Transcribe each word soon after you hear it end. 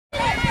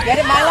Get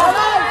it, Milo.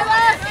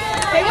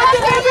 Stay with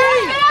it,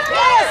 baby.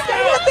 Yes,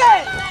 stay with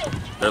it.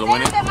 They're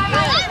winning.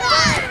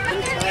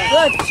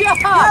 Good job.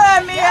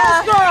 Good, Mia.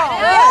 Yes, girl.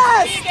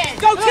 Yes.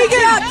 Go,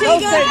 Tegan. Go,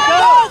 Tegan.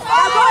 Go.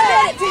 Go,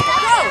 Tegan.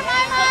 Go.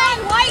 Come on,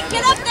 White,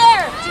 get up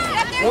there.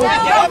 Go,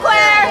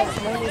 Claire.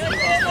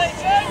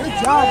 Good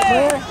job,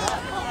 Claire.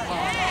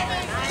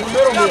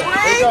 Go,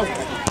 Bree.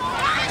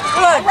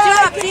 Good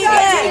job,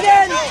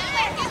 Tegan.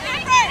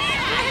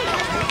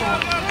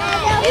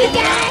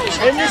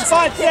 In your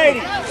spot,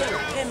 Sadie.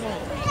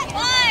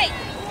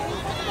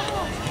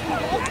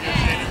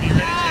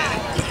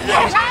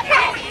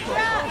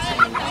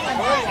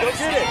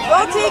 Go,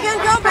 Tegan,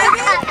 go,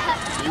 baby.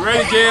 Be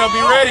ready, JL,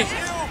 be ready.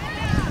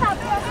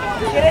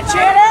 Get it,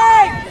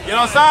 Channing. Get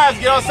on sides,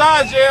 JL.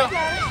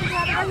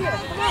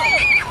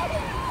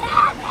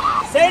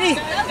 Sadie.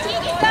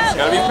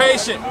 Gotta be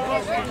patient.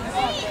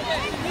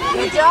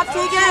 Good job,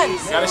 Tegan.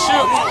 Gotta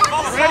shoot.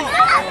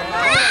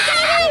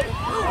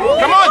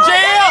 Come on,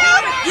 JL.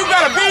 You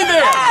gotta be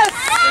there.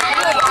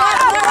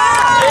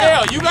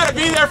 JL, you gotta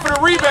be there for the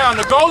rebound.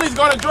 The goalie's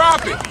gonna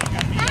drop it.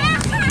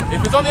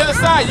 If it's on the other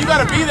side, you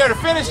gotta be there to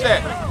finish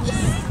that.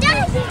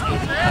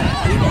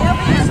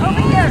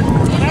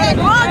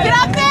 Come on, get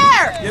up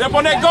there. Get up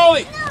on that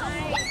goalie.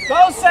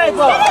 Go,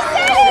 Sable.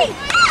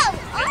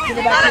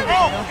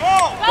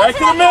 Back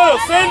to the middle.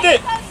 Send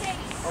it.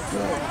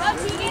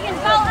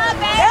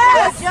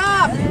 Yes. Good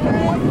job.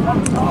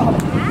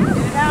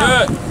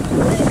 Good.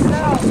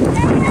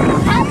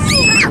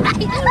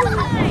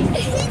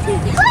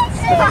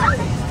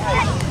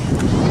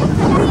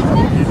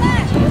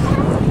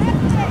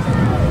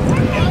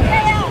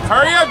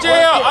 Hurry up,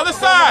 JL. Other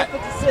side.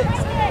 56.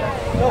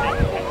 Go.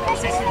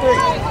 63.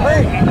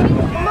 Hurry.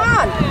 Come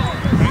on.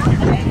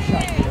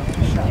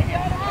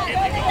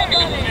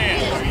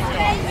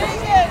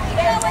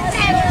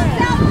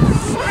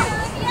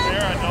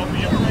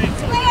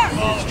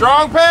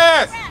 Strong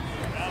pass.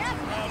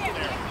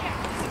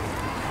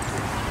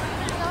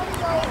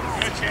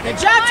 Good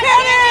job,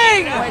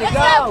 Channing. Way to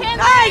go.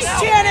 Nice,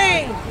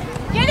 Channing.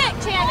 Get it,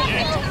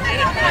 Channing.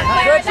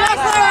 Good job,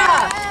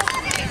 Clara.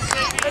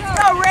 Let's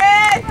go,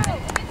 Red.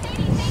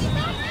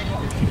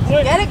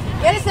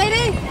 Get it,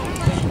 Sadie.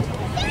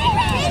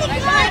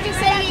 Behind you,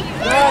 Sadie.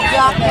 Good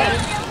job, baby.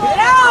 Get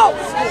out.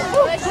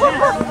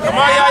 Come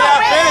on, Yaya.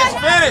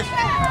 Finish.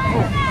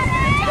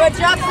 Good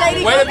job,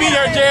 Sadie. Way to be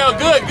there, JL.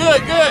 Good.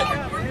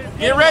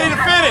 Get ready to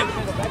finish.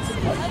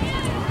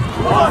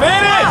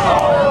 Finish.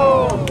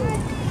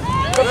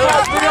 Good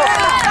job, Clara.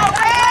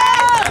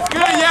 That's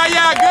good,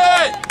 Yaya.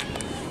 Good.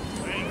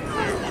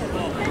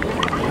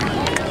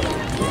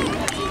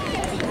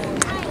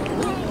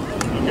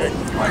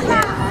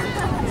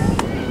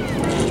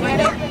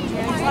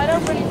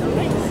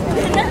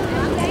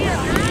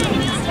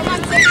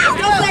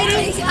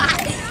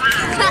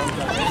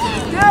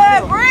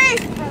 Good, Bree.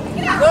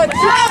 Good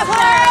job,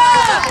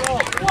 Clara.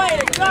 Way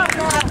to go,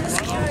 Clara.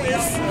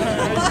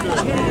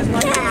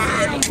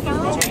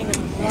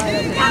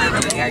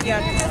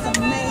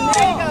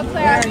 There you go,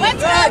 Claire.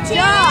 Let's go, Good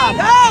job.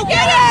 Go,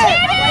 get it.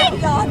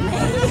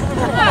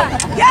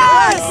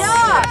 Yes. Good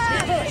job.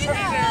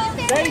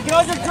 Sadie, go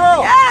to girl.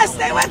 Yes,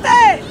 stay with it.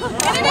 Get it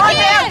Come on,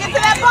 again. Dale, get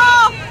to that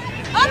ball.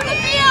 Up the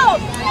field.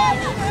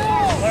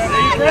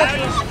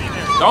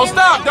 Don't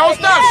stop.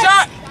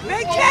 Shot.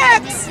 Big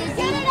kicks. Get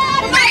it out.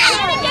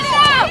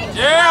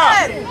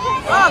 Yeah. Good.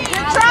 Oh,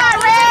 good try,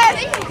 Red.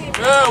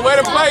 Good. Way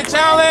to play,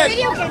 challenge.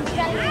 Video games.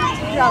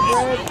 Good job,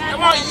 Red.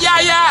 Come on,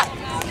 Yaya.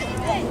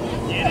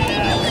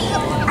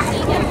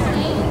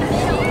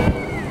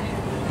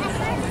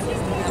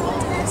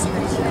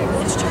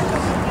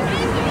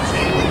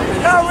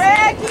 Go,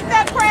 Red. Keep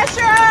that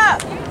pressure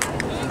up.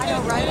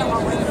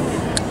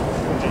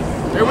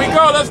 Here we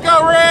go. Let's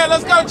go, Red.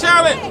 Let's go,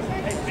 challenge.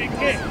 Big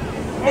kick.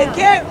 Big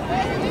kick.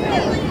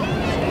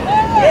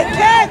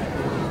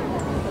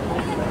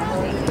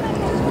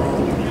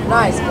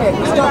 Nice kick.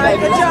 Let's go,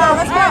 baby. Let's go.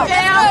 Let's go.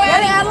 Get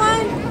it,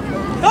 Adeline.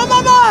 Go,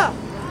 Mama.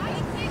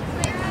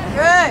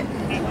 Good.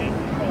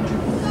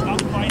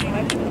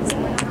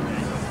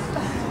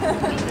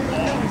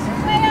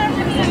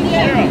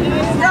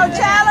 Go,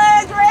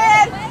 challenge,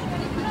 Red.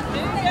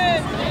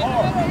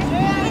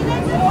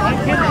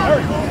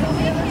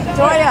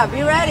 Victoria,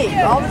 be ready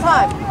all the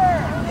time.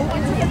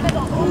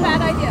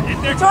 Bad idea.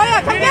 Victoria,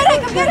 come get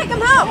it,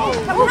 come help.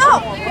 Come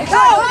help.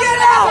 Go, get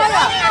out.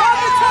 Go,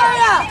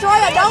 Victoria.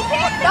 Victoria, don't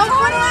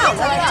put her out.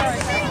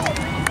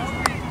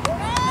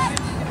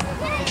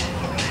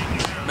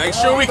 Make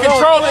sure we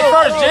control it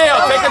first,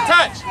 JL. Take a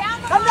touch.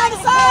 Come down the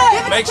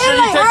side. Make sure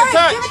you take a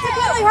touch. Give it to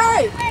Kinley,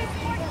 hurry.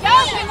 Go,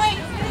 Kinley.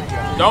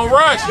 Don't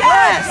rush.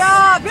 Yes. Good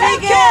job, big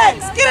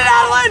kicks. Get it,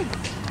 Adeline.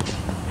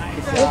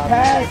 Good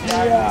pass,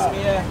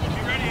 Mia.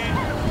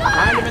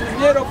 Find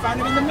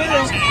him in the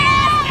middle.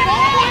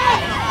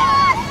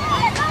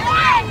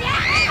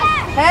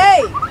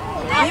 Hey,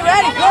 be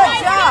ready. Good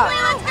job.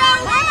 Let's go.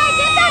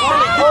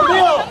 Go,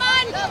 Bill.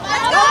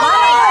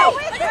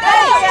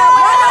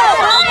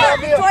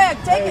 Victoria,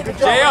 take it.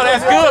 JL,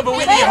 that's good, but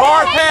we need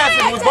hard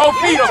passes with both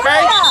feet,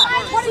 okay?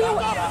 What are you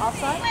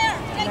offside?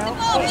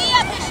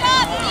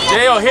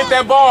 J.O., hit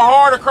that ball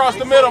hard across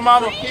the middle,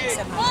 mama.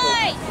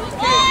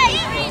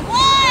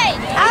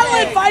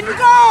 Adeline, find your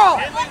girl!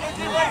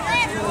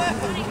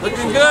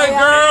 Looking good,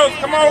 girls.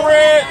 Come on,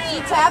 Red.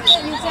 You tap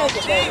it, you take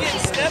it, baby.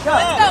 Let's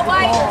go,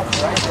 White.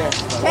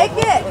 Take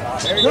it.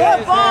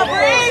 Good ball,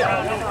 Bree!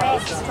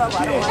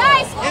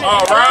 Nice.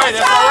 All right,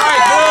 that's all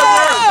right. Good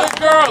work. Good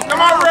girls.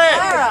 Come on, Red.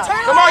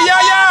 Come on,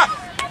 Yaya.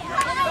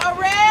 Go,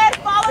 Red!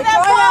 Follow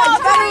that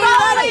ball!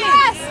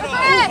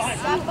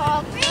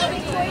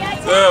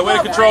 Good. Way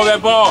to control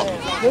that ball.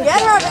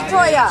 Get her,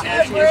 Victoria.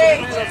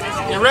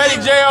 Get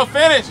ready, J.O.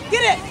 Finish.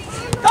 Get it!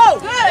 Go!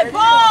 Good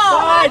ball!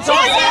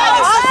 Offside!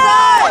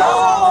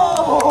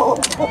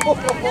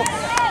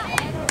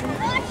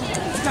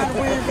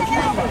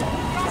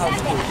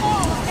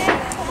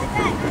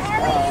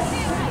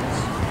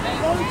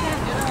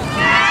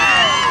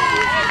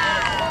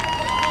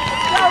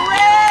 Go,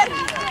 Red!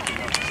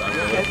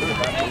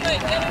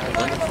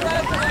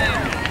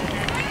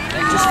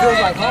 It just feels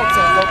like home, so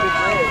it's open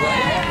for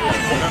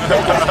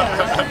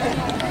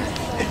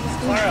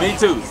Me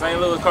too. St.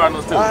 Louis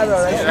Cardinals too. I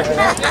know,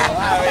 that's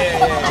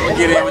I'm gonna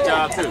get in with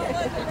y'all too.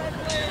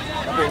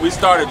 Okay, we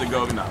started to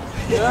go now.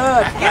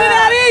 Good. Get it,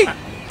 Addie!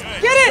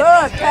 Get it!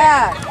 Good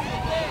pass.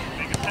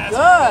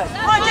 Good.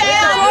 Come on, J.O.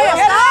 Victoria,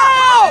 Get stop.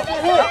 out!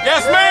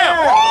 Yes, ma'am.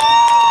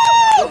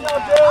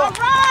 All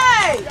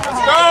right!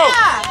 Let's go.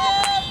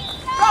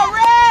 Go,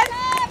 Red!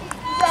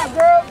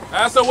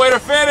 That's the way to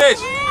finish.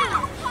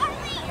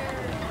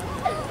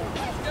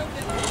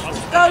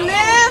 Go,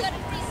 Liv!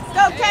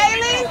 Go,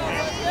 Kaylee!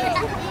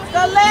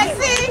 Go,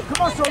 Lexi!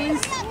 Come on,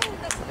 Solis.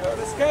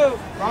 Let's go.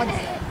 On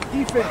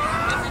defense.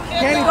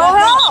 Kenny, Go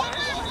help.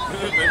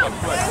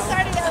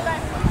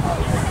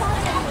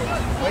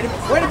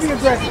 way to be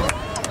aggressive.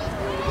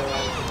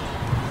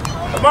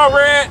 Come on,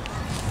 Red.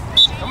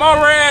 Come on,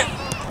 Red.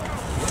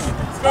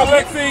 Let's go,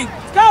 Lexi.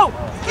 Let's go!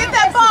 Get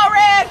that ball,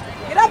 Red!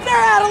 Get up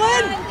there,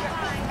 Adeline!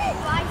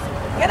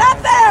 Get up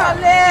there,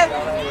 Liv!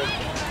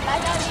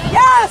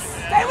 Yes!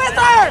 Stay with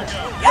her!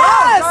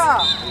 Yes!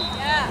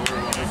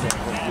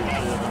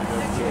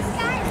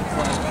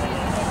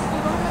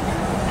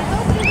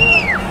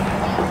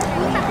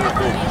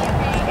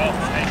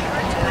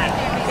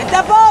 Get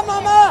that ball,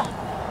 Mama!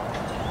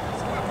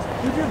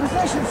 Keep your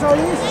position,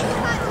 Solis.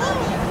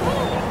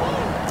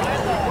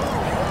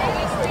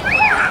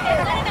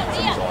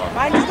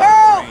 Find your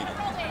girl!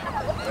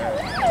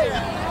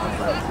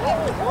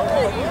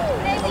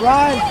 All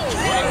right.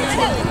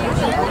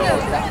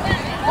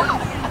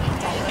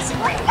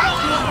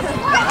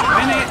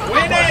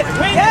 Win it.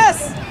 Yes!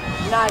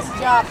 Nice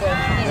job, baby.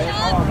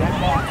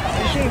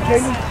 Good team,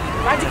 Kenny.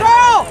 Find your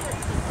girl!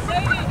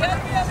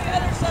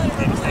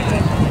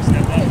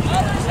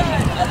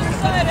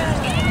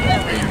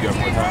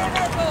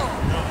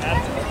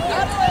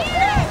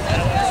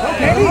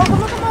 Kenny.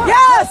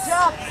 Yes! Good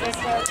job,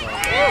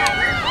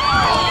 sister.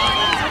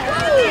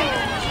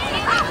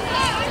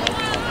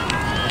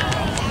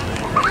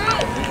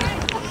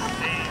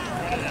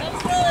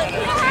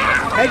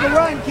 Take a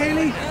run,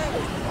 Kaylee.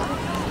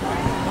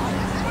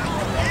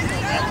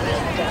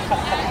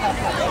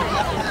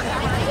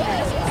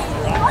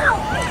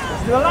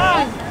 To the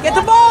line. Get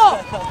the ball!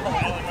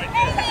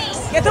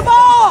 Get the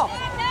ball!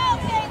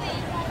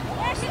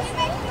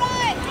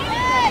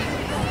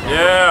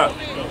 Yeah.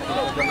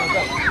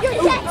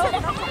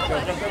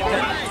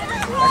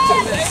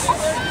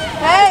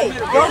 Hey,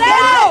 go get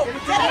it.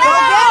 Get it Go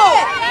out! get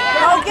it.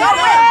 Go get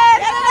it.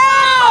 Get it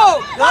out!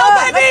 Go,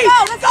 Good. baby!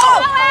 Let's go.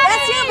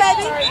 That's you,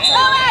 baby.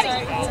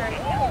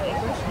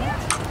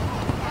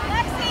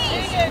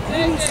 He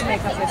needs to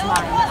make up his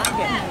mind. I'm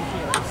getting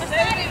confused.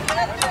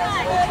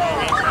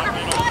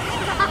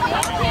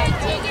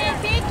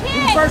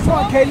 First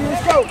one, Kaylee.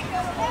 Let's go.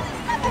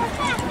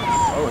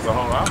 Oh, it's a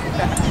home run.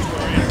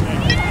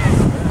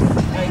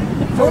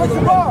 Throw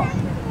the ball.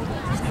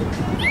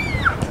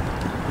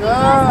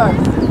 Good.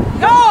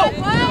 Go!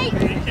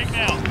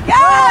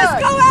 Yes!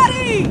 Go,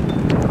 Eddie!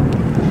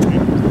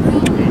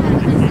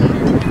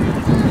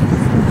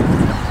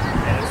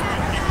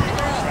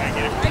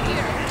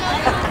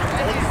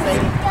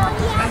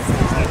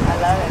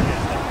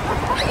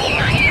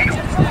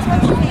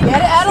 Get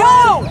it, Adeline.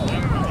 Go!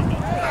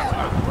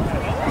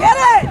 Get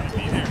it!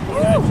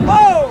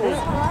 Whoa!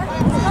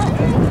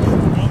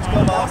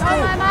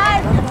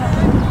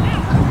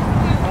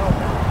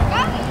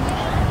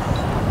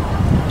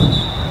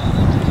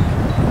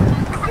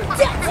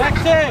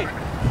 Lexi!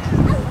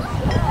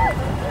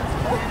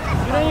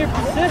 Get in your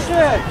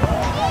position!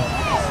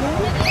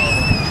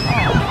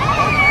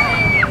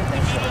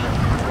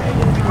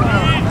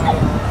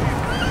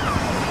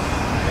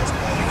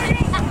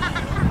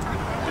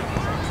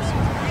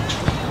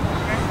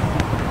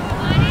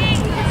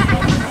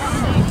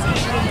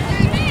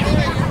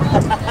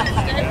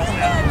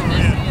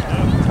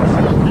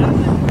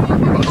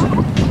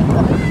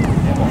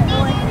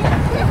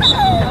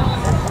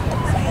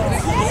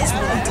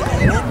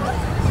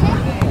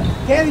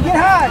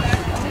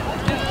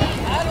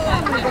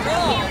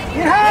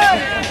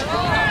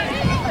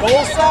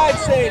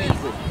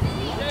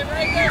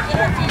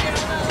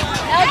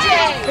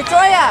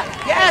 Victoria.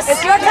 Yes.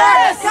 It's your turn.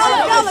 Yes. Let's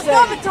go, let's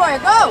go, Victoria.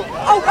 Go.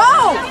 Oh,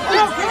 go.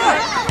 Good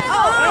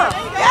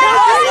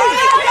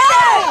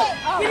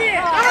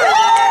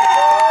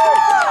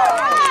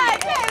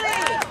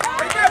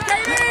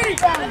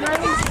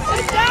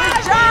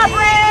job,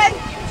 Red.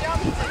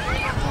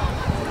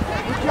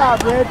 Good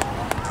job, Red.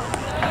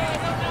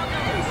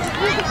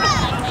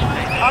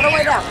 All the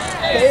way down.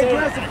 Stay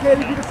aggressive,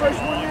 Katie. Be the first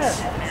one there.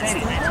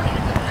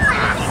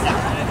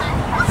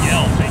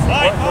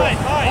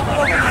 Fine.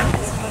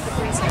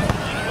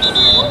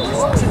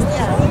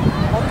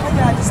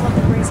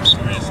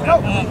 Go.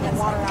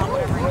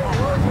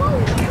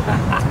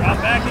 Drop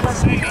back into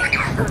Sadie.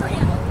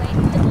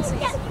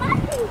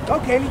 Go,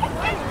 Katie.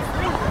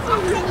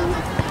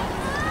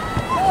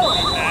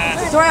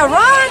 Victoria,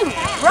 run!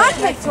 Run,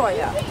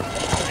 Victoria.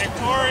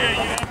 Victoria, you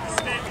have to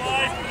stay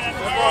wide for that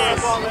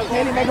cross.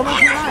 Katie, make a move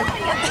to your line.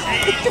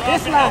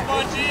 This line. Up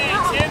on G.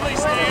 Kinley,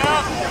 stay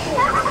up.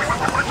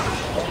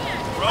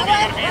 Roby, you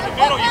gotta be in the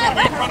middle. You gotta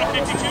be in front of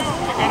 52. You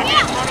gotta be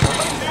in front of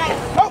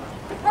 52. Go.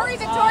 Hurry,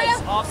 Victoria.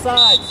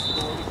 Offsides.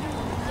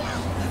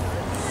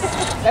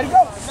 Let it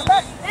go. Come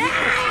back.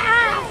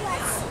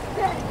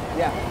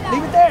 Yeah.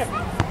 Leave it there.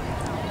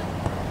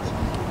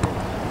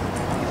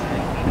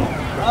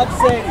 Up,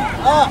 Sadie.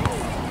 Up.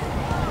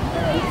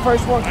 Be the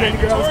first one, Katie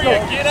girl. Let's go.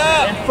 Get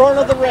up. In front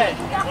of the red.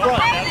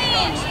 Front.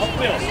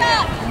 Uphill.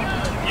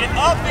 Get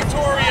up,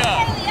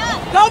 Victoria.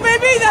 Go,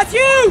 baby. That's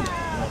you.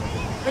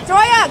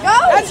 Victoria, go.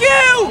 That's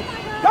you.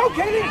 Go,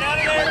 Katie. Get out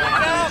of there. Get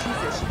out.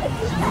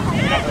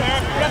 Get up there.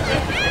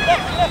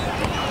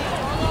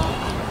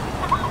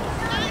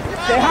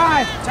 Stay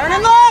high. Turn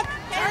and look.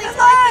 Turn and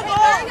look.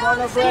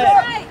 Front of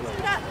red.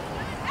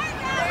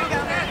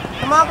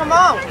 Come on, come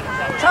on.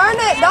 Turn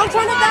it. Don't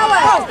turn it that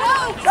way.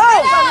 Go,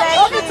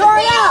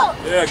 Victoria.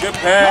 Yeah, good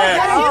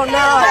pass. Oh,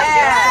 no.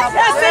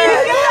 Yes,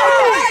 Sadie, go.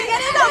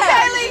 Get in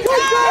there.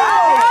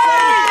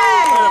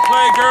 Way to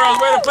play, girls.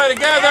 Way to play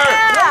together.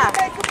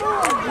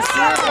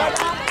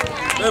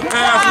 Good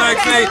pass,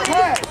 Lexi.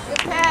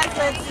 Good pass,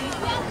 Lexi.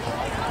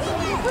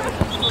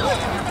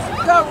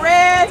 Go,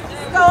 Red.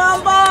 Go,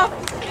 Elba.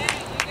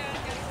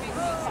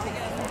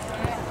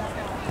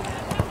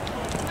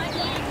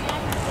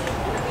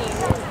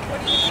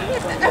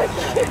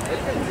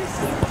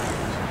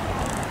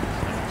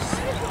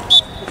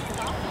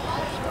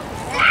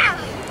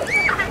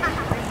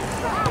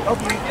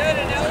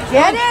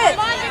 Get it.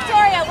 Come on,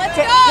 Victoria. Let's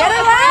go. Get it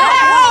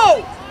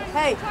around.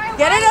 Hey,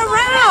 get it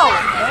around.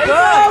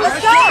 Good. Let's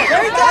go.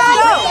 Let's go.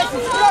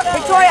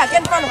 Victoria,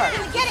 get in front of her.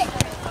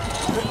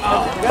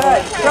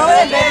 Good. Throw it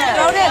in, baby.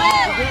 Throw it in.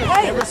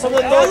 Hey,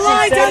 Someone someone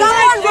run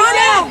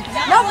in.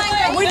 No,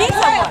 we need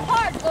someone.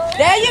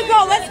 There you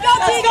go. Let's go,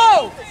 T.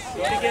 Go.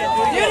 Do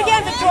it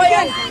again,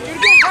 Victoria.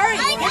 Hurry.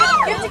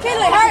 Give it to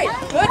Kinley. Hurry.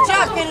 Good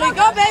job, Kinley.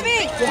 Go,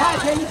 baby. Go,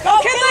 Kinley.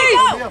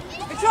 Go.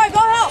 Victoria,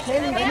 go help.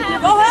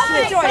 Go help,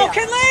 Victoria. Go,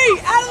 Kinley.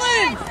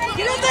 Adeline.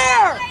 Get in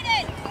there.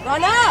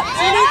 Run up.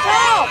 She needs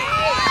help.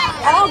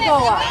 I'll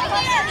go up.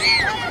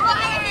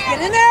 Get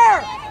in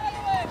there.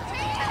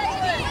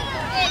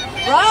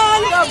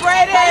 Run. Go,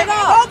 Brayden.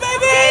 Go,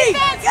 baby.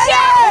 Get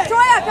it.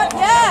 Victoria,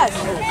 yes.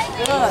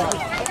 Good.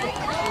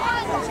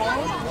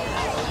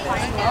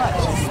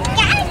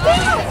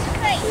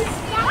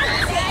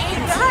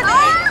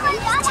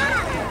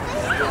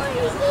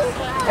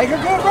 Take a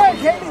good break,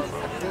 Katie.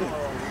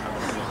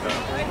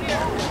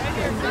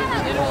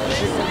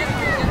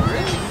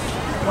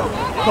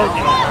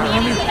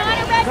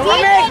 Come on,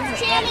 Mick.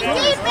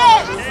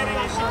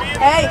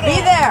 Hey, be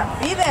there.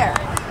 Be there.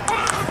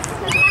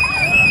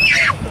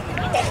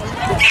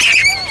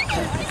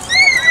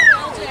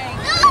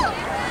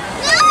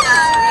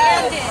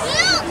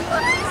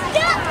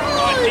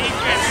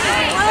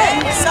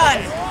 Son.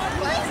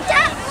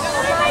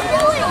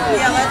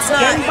 Yeah, let's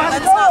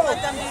not let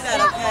them do that,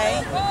 okay?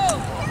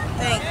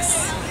 Thanks.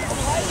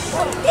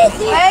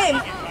 Hey,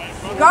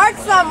 guard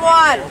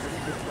someone.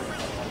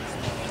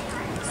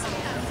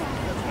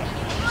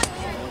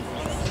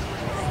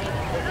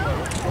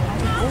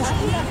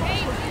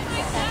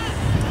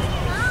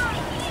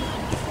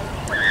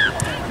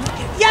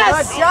 Yes!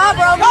 Good job,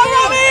 Romy. Go,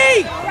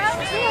 Romy!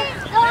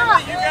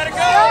 You gotta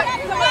go.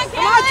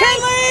 Come on,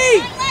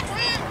 Kinley!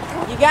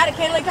 You got it,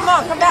 Kinley. Come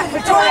on, come back.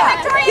 Victoria.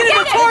 Get it,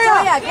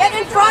 Victoria! Get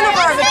in front of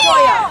her,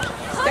 Victoria.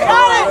 Stay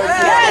on it!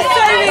 Yes,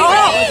 Sadie! Go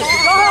help.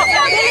 Go help.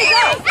 Kinley,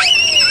 go.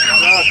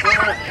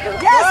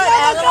 Yes, Good,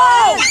 Ella,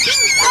 go!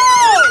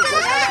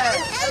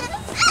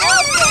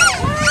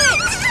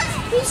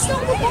 He stole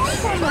the ball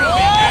from me.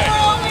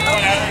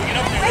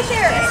 Right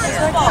there.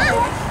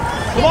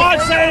 Come on,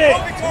 Sadie.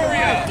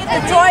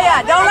 Victoria,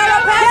 don't let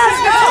her pass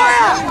you.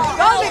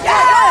 Go,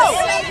 Victoria,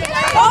 go.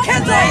 Go,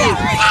 Kinley.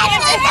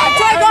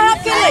 Victoria, go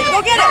help Kinley. Go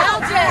get it.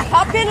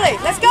 Help Kinley.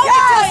 Let's go,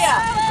 Victoria.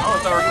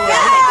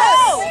 Get it,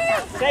 go.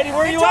 Sadie,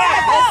 where are you Victoria,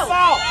 at? go. Let's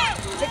foul.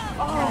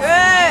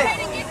 Good.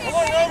 Come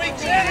on, Roby.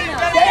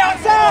 Stay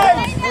outside.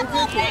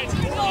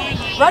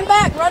 Run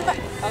back, run back.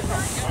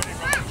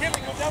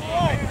 Kinley, go down the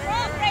line.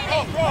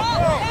 Go.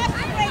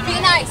 Be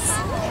nice.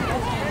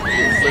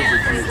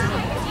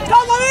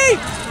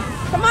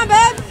 Come on,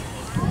 babe.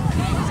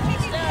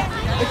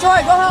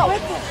 Victoria, go help.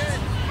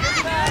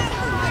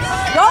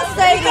 Go,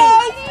 Sadie.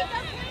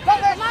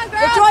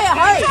 Victoria,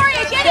 hurry.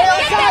 Victoria, get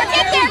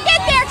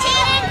there,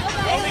 Channing.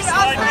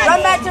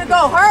 Run back to the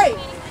goal, hurry.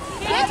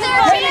 Get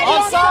there, Channing.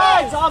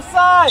 Offsides,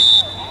 offside.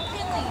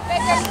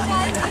 Let's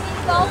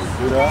go.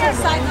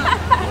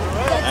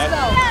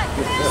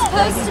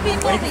 Supposed to be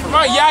moving. Come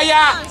on,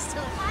 Yaya.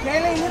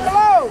 Kaylee, hit the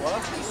low.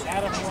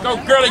 Let's go,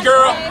 girly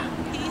girl.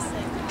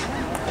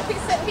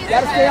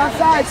 Gotta stay on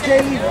sides,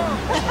 Kaylee.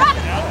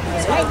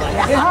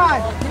 Get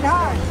high, get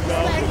high.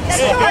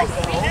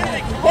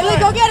 Kinley,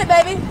 go get it,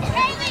 baby.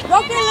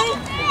 Go, Kinley.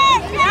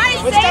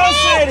 Let's go,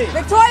 Sadie.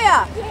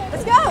 Victoria,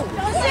 let's go.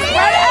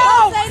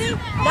 Sadie.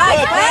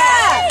 Nice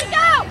pass.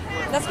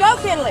 Let's go,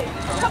 Kinley.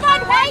 Come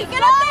on, hey,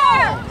 get up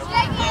there.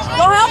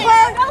 Go help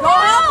her. Go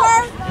help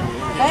her.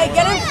 Hey,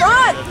 get in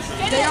front.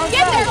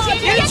 Get there,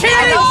 Channing. Get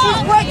she's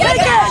quick. Get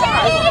it.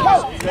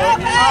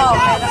 Oh,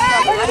 man,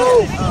 let's go.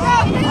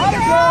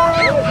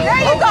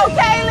 There you go,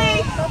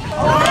 Kaylee.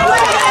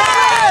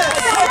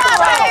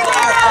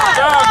 Good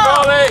job,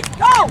 goalie.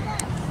 Go.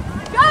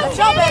 Let's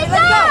go, baby.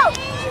 Let's go.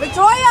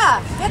 Victoria,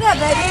 get that,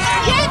 baby.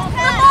 Get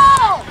the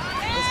ball.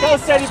 Let's go,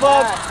 Sadie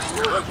Bug.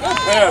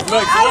 Yeah,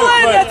 Lex,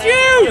 Alan, that's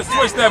you. Just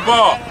switch that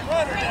ball.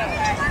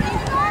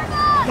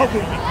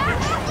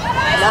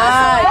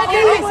 Nice.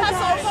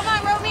 Come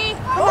on, Romy.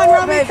 Come on,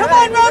 Romy. Come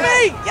on,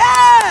 Romy.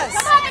 Yes.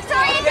 Come on,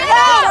 Victoria, get Go.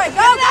 out.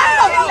 Go, go,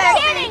 go.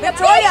 Channing,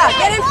 Victoria,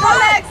 get in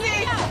front.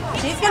 Lexi.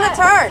 She's going to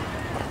turn.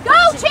 Go,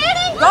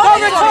 Channing. Go,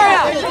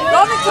 Victoria. Go,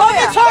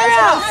 Victoria.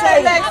 Victoria.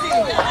 Lexi.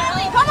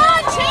 Come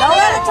on, Channing. Don't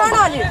let her turn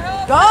on you.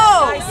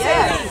 Go.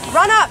 Yes.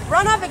 Run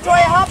up,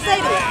 Victoria. Help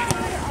Sadie.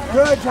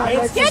 Good job,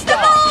 Lexi. Get the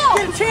ball.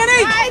 Get him,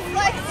 Channing.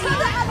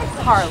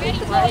 Harley.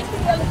 Get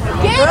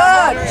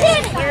Good.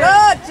 Channing.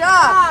 Good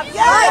job.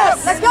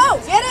 Yes. Let's go.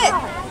 Get it.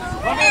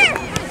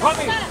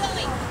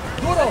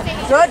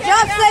 Good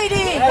job,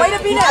 Sadie. Way to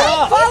be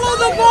there. Follow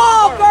the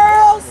ball,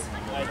 girls.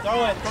 Hey,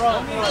 throw it, throw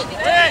it.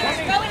 Hey,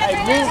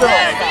 move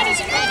it.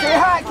 Stay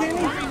high,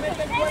 Kaylee.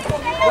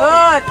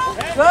 Good.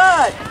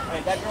 Good.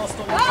 Hey, that girl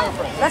stole my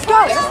girlfriend. Let's go.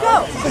 Let's go.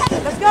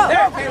 Let's go.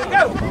 Okay, we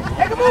go.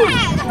 Take a move.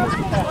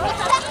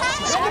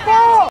 Take the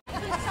ball.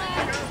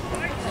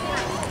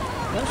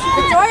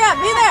 Victoria,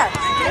 be there.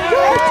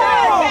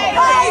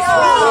 Nice,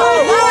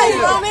 Romy. Nice,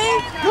 Romy.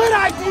 Good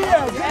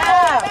idea. Good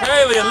Yeah.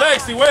 Kaylee and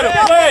Lexi, way to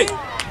play.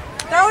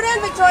 Throw it in,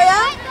 Victoria.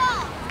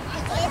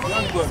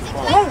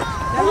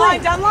 Down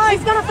line, down line.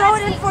 He's gonna throw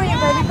it in for you,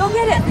 baby. Go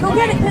get it. Go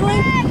get it,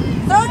 Kinley.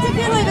 Throw it to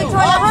Kinley,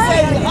 Victoria.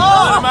 Hurry.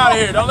 Don't let him out of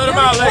here. Don't let him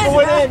out, Never Lexi.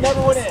 went in,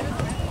 never went in.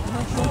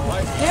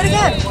 Do it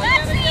again.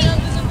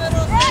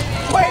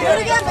 Do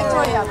it again,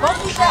 Victoria. Both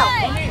feet down.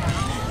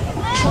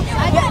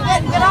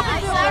 Get off the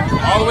field.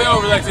 All the way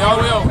over, Lexi. All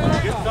the way over.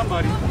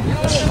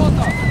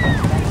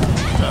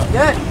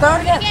 Good. Throw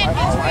it again.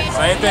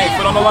 Same thing.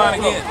 Foot on the line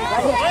again.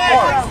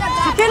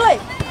 To Kinley.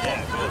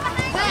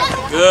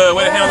 Good.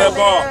 Way to handle that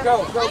ball.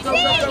 Go, go, go, go,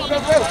 go, go,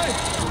 go.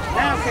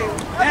 Now, Kaylee.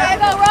 There you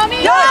go, Romy.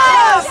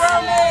 Yes,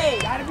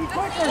 Romy. Gotta be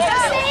quicker.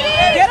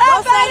 Get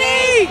up,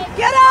 Betty.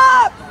 Get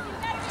up.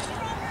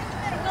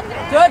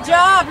 Good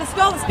job. Let's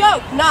go. Let's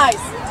go.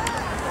 Nice.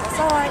 That's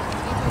all right.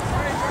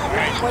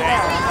 Way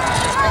down.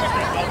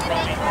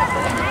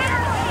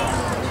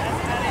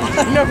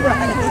 No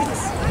problem.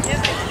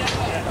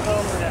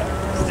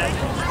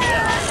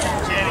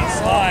 Channing,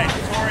 slide.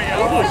 Victoria.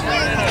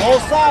 Whole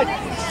side.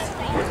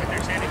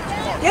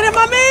 Get him,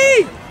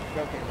 mommy.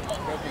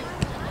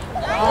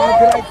 Oh,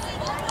 good idea.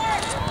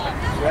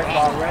 Red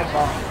ball, red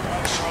ball.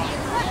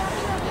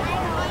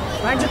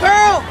 Find your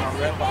girl.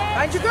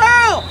 Find your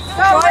girl.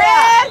 Go, Victoria,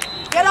 Red.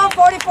 get on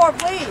 44,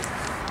 please.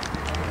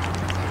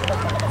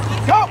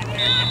 Go.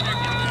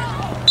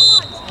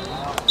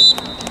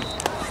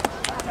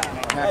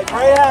 Hey,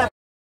 great half.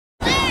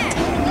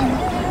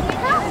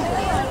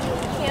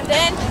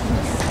 Camden.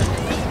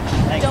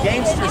 Hey,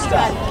 gangster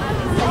stuff.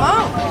 Come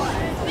on.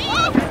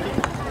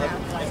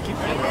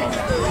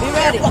 Be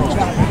ready.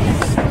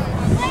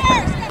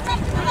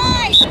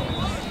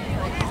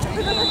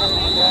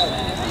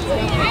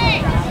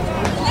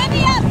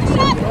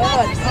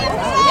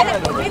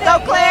 Go,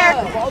 Claire.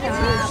 Go.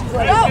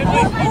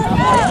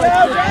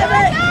 Grab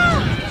it.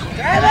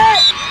 Grab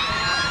it.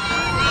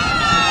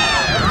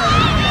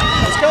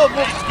 Let's go,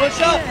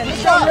 push up.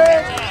 Push up,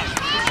 Red.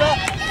 Push up.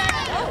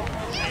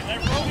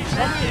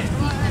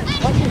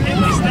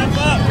 Kinley, step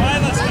up.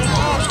 Lila, step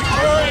up.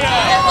 Victoria.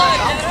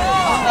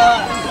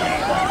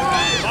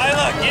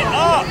 Lila, get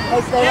up.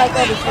 Hey, stay right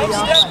there, Victoria.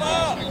 Step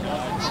up.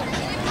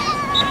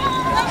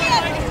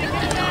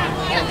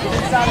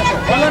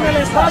 Póngame el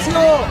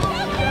espacio.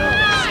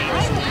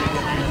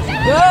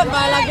 Good,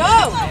 Mila, go.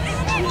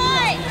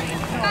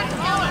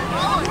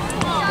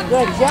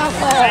 Good job,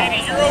 Claire.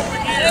 Sadie, you're over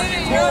here.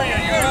 Victoria,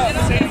 you're up.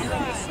 Sadie, you're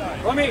on this side.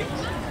 Come here.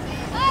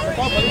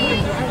 Lila, up here. Kinley,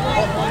 sit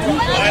middle.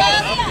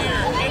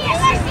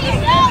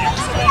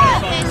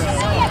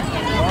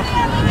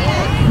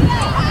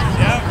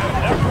 Yeah, good.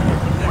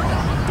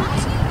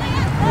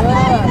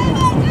 Good.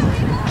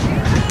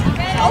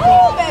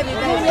 Oh, baby,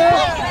 baby.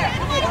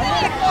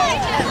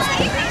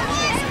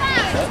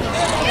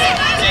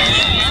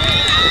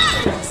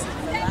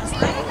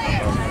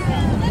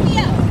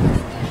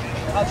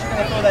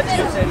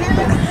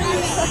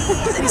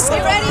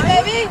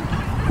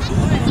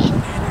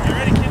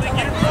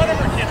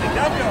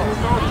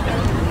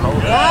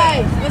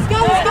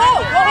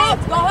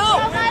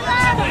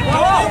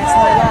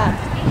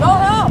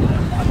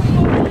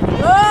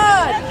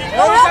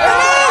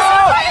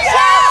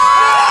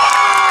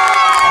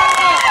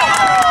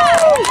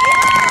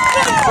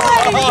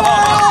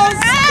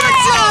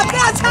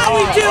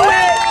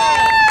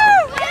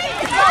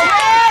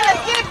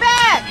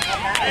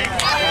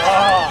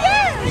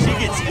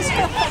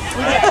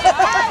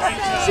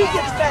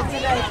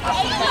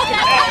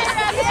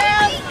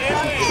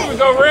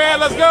 go, Red.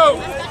 Let's go.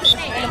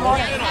 In the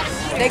morning.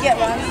 They get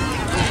runs.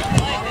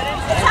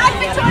 Attack,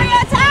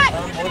 Victoria, attack!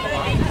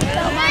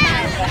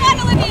 Come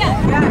on, Olivia!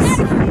 Yes.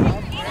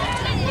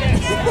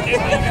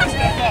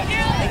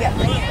 They get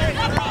runs.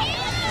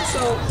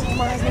 So,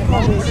 my husband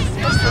called me.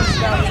 This first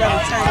guy was at a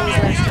Chinese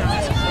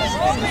restaurant. He's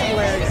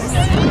hilarious.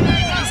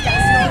 He's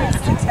got so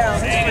to tell.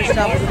 His first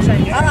job was a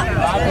Chinese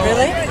restaurant.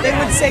 Really? They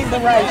would save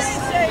the rice.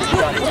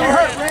 You're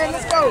hurt, man.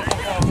 Let's go.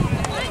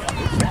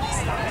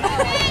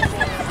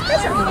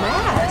 That's a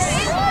mess.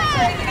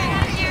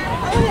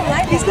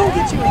 He's gonna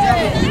get you in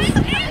trouble.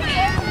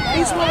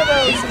 He's one of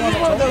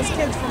those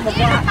kids from the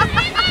block.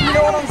 You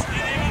know what I'm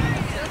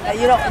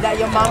saying? That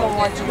your mama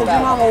warned you Your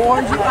about. mama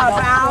warned you about.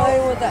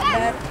 Play with that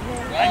bad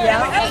kid. Yeah.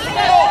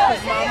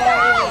 His mama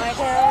didn't like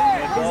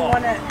him. He's the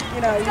one that, you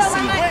know, you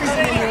see wins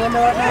in the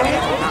window at night.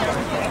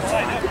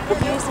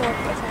 He used to work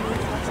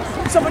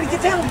for Somebody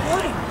get down,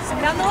 boy.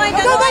 Down the line,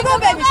 Go,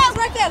 baby. She's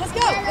right there. Let's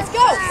go. Let's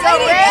go.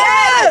 Sadie,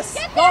 Yes!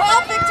 go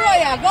help,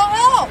 Victoria. Go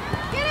help.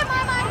 Get it,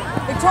 Mama!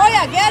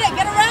 Victoria, get it.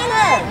 Get around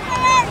her.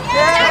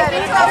 Get it,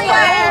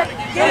 Victoria.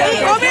 Get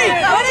it, Romy.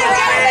 Get it,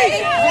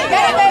 baby.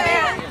 Get it, baby.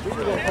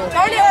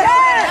 Turn it.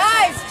 Yes.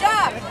 Nice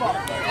job.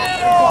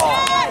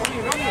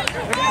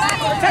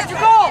 Protect your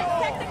goal.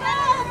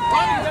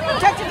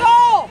 Protect your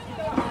goal.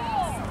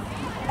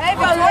 Hey,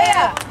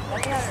 Victoria.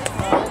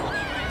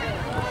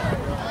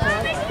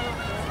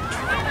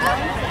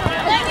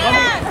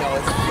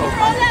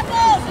 Hold that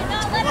ball! Do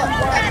not let it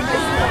roll back!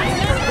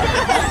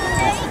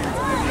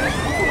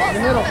 If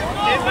you're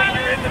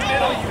in the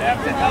middle, you have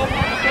to help in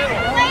the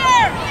middle.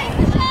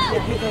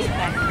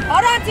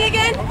 Hold on,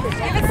 Tegan.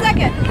 Give it a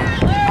second.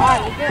 All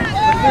right,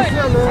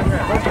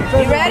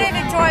 you ready,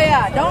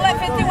 Victoria? Don't let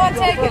 51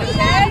 take it,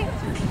 okay?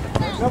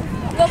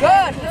 Good.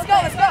 Let's go.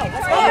 Let's go.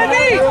 Let's go.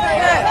 Underneath.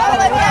 Good.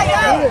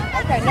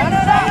 Okay. No.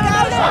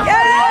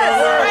 Yes.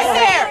 Right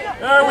there.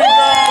 There we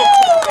go.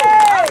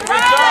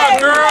 Good job,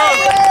 girl.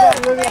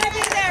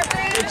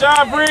 Good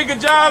job, Bree.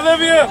 Good job,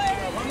 Olivia.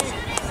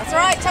 That's all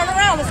right. Turn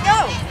around. Let's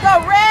go.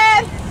 Go,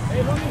 Red.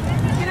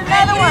 Get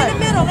another one. In the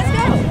middle. Let's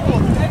go.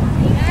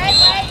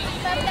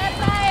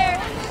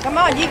 Come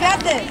on. You got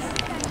this.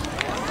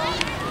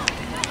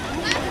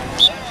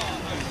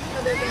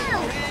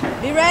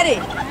 Be ready.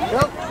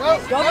 Go,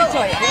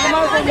 Victoria.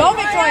 Go,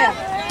 Victoria.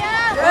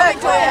 Go,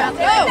 Victoria.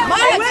 Go.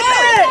 Mama, go.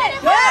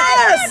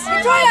 Yes.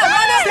 Victoria,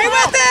 run up. Stay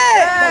with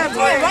it.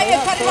 Victoria, right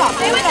here. Cut it off.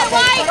 Stay with it,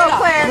 White. Go,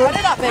 Claire. Cut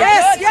it up, baby.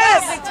 Yes, Good yes.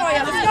 job,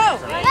 Victoria. Let's go.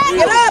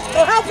 Get up.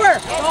 Go help her.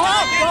 Go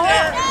help. Go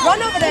help. Run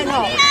over there and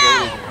help.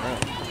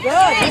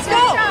 Good. Let's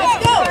go.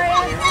 Let's go.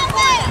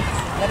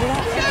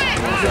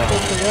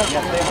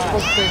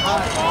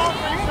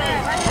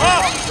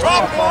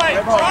 Drop line.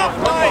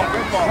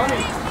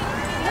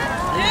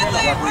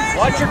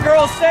 Watch your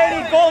girl,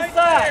 Sadie, both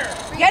sides.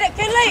 Get it,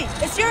 Kinley.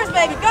 It's yours,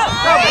 baby. Go.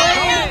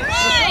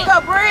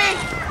 Go, Bree.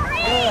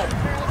 Good.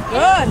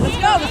 Let's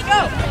go. Let's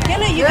go.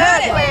 Kinley, you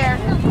got it.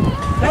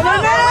 No.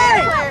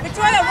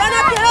 Victoria, run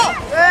up the hill.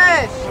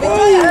 Good.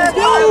 Victoria, let's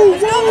go.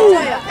 Let's go,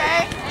 Victoria.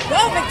 Okay. Go,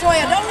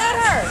 Victoria. Don't let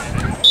her.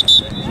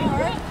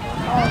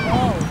 Oh, no.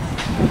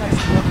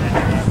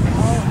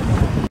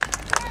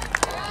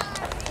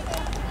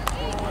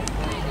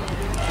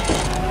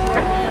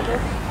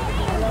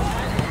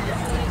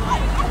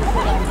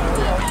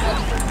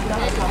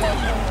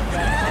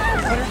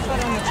 Put her foot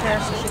on the chair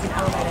so she can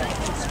elevate it.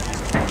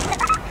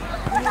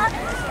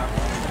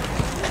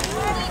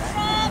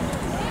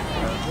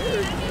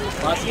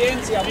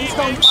 Paciencia,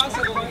 busca un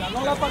pase, Romina,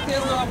 no la patees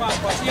nada más,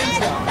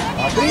 paciencia.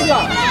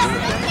 Arriba.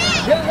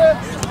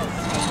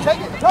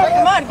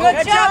 Come on,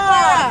 good job,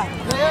 Clara.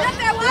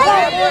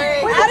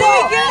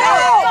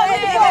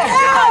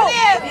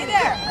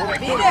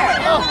 Be there.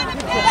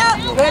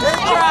 Good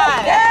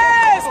try.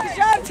 Yes. Good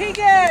job,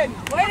 Tegan.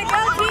 Way to go,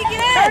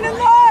 Tegan. Turn and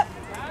look.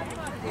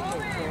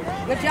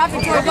 Good job,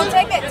 Victoria. Go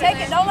take it. Take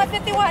it. Don't let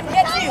 51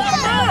 get you.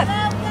 Come on.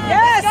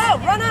 Yes. Let's go.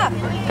 Run up.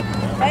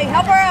 Hey,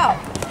 help her out.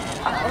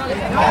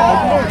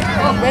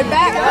 Way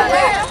back. Run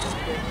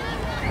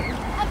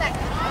back.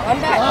 Run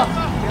back.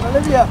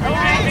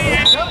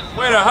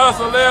 Way to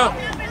hustle, Lil.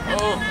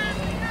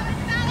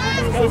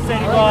 Go,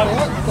 Sadie Bob.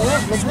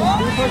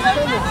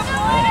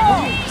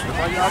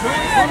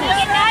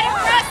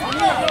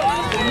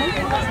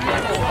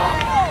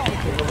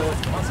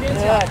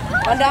 Good.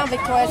 Run down,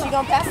 Victoria. She's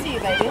going to pass to you,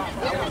 baby.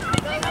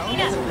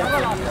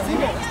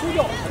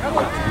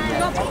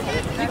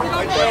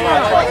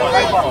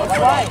 That's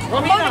right.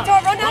 Come on,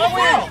 Victoria. Run down the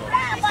field.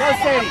 Go,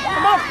 Sadie.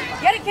 Come on.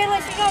 Get it, Kinley.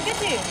 She's going to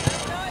get you.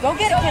 Go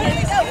get it,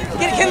 Kinley.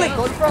 Get it, Kinley.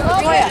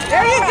 Victoria.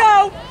 There you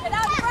go.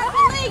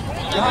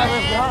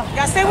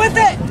 Gotta stay with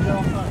it.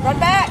 Run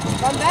back.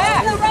 Run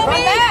back.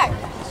 Run back.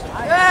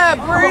 Good,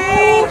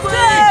 Bree.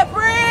 Good,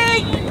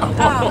 Bree.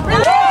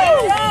 Good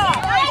job.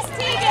 Nice,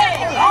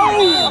 Tegan!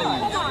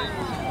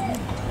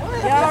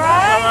 You all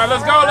right? All right,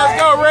 let's go,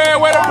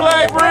 Red. Way to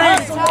play, Bree.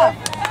 Tough.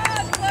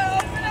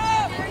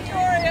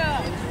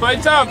 Play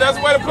tough. That's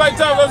the way to play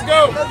tough. Let's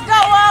go. Let's go,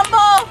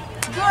 Humble.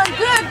 Doing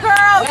good,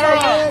 girls.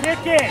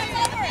 Kick it.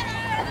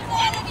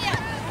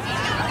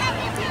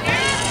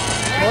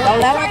 Don't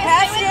let her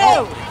pass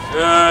you.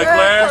 Good,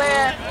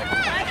 Claire.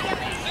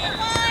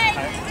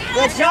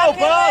 Let's go,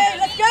 Bob.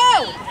 Let's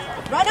go.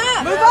 Run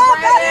up. Move on,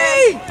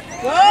 Betty.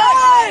 Good.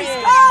 Nice.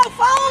 Go.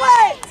 Follow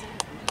it.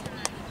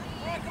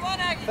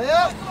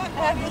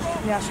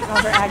 Yeah, she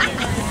calls her Aggie.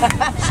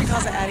 She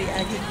calls her Addie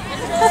Aggie.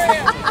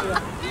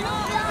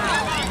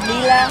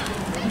 Mila.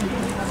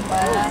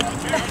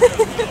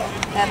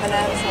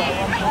 M&M's.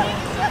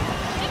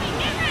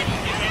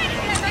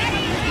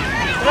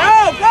 Go,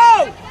 go.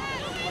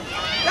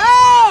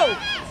 Go.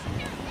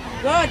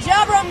 Good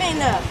job,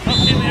 Romina.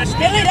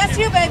 Billy, that's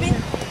you, baby.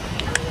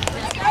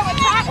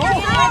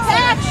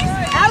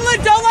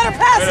 Adeline, don't let her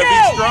pass Better you.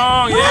 be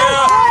strong, yeah.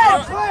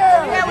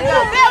 There we go.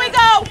 There we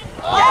go.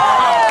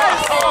 Yes.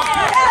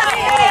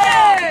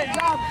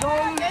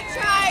 Good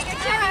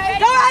try.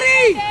 Go,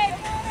 Addie.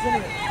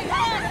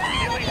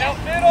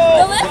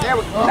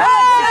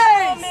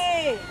 Nice.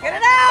 Get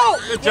it out.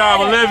 Good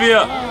job, Olivia.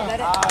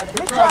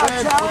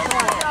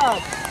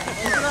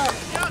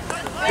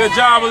 Good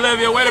job,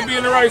 Olivia. Way to be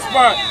in the right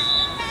spot.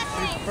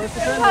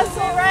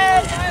 Hustle,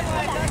 Red.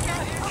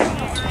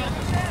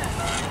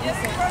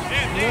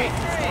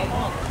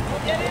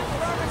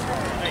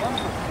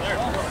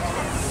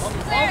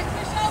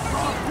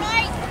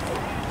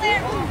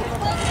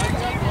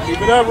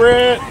 Keep it up,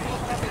 Red.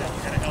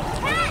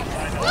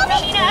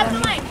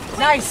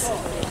 Nice.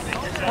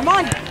 Come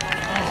on.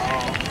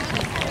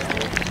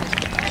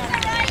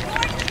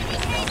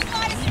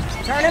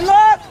 Turn and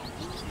look.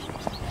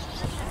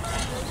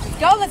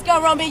 Let's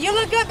go, Romy. You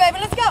look good, baby.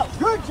 Let's go.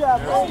 Good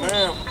job, Oh,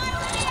 man.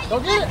 Go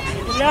get it.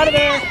 Get it out of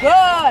there.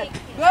 Good.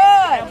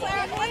 Good.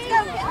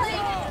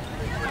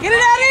 Get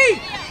it,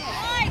 Eddie.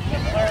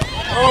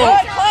 Oh.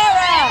 Good,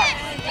 Clara.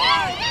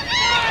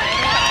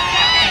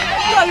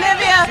 Go,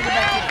 Olivia.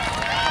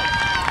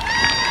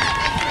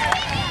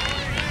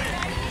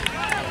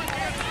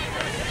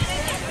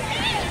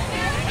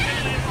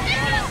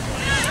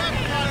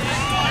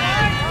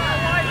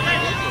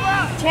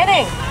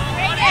 Channing.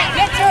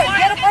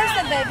 Get a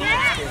person, baby.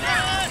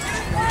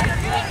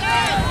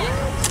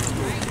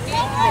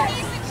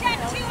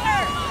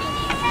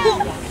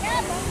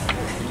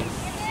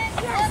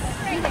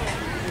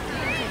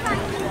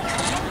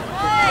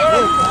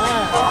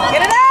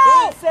 Get it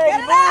out. Get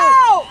it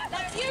out.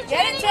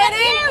 Get it,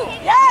 Channing.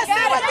 Yes,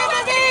 stay with it,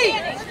 Livy.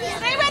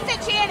 Stay with it,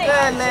 Channing.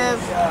 Good, Liv.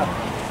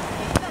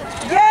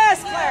 Yes,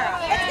 Clara.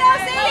 Let's go,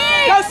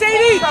 Sadie. Go,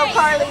 Sadie. Go,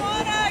 Carly.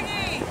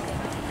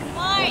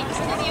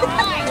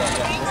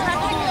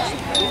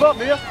 Move up,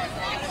 Mia.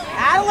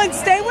 Adeline,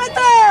 stay with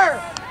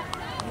her.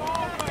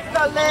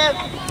 Go, Liv.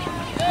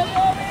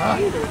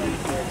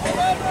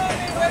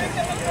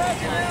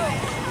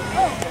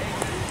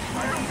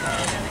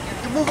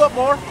 You move up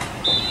more.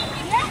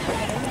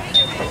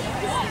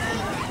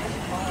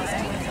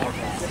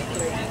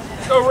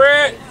 Go,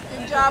 Red.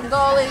 Good job,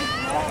 goalie.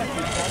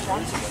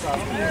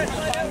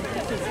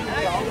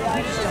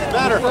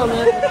 Better.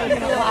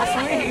 Last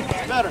week.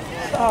 Better.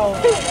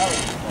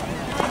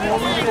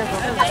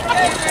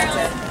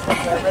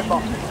 Red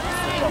ball.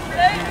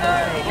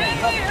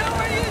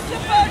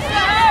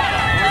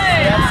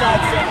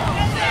 Outside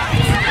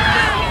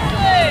center.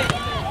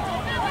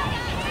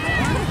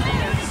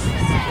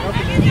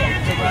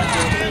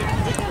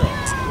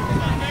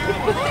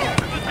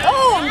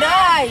 Oh,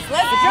 nice.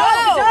 Let's go.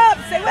 Good job.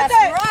 Stay with That's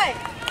it. right.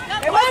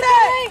 Stay with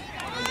it.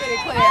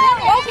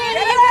 Okay,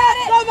 Get you it got out.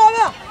 it. Go,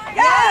 Mama.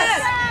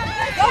 Yes.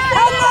 Go,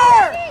 Help Sadie.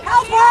 her.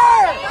 Help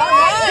her. All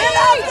right. Get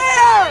out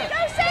there.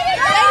 Sadie,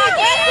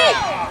 get it.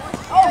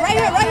 Oh, right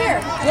here, right here.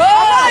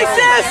 All right,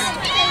 sis.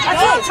 That's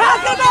what I'm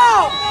talking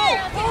about.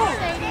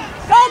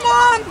 Go,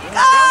 Mom.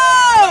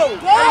 Go.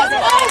 Go,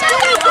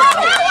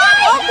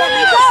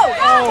 Brittany, go.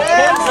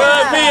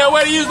 Good, Mia.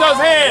 Way to use those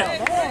hands.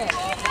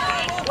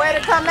 Way to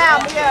come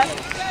out, Mia.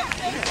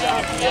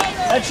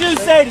 That's you,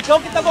 Sadie. Go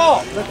get the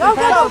ball. Go,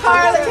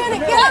 Carly. Channing,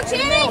 get up,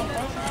 Channing.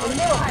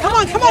 Come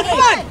on, come on, come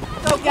on.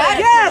 Go, got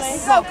it.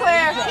 Yes. Go,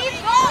 Claire.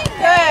 Keep going.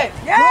 Good.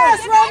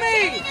 Yes,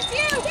 Romy. It's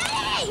you.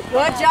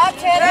 Good job,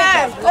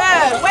 Channing. Good,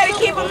 good. Way to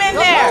keep him in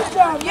there.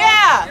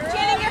 Yeah.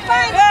 Channing, you're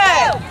fine.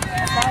 Good.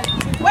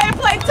 Way to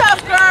play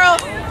tough, girl.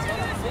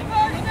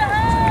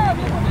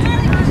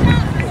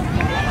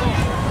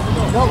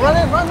 No, run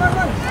in, run.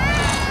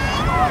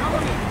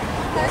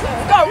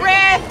 Go,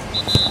 Red.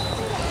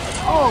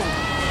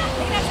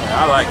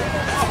 I like it.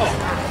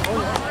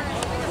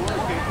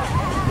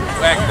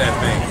 Whack that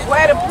thing.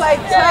 Way to play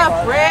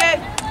tough, Red.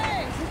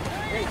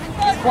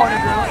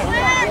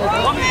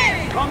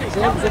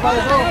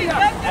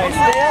 Hey,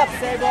 stay up,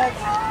 stay back.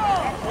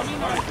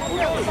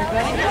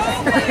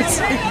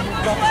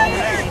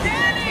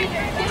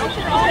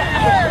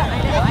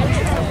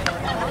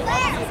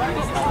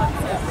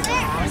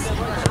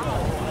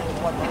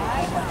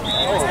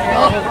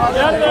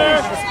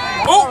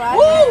 Oh!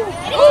 Woo.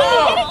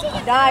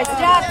 Nice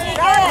job,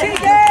 Tegan.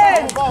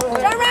 Tegan.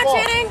 Turn around,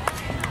 Channing.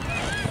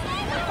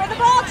 For the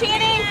ball,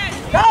 Channing.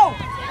 Go.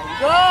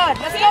 Good.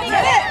 Let's go, Get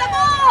Channing. it. The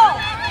ball.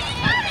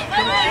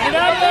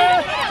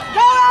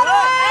 Go,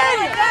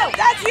 Adeline.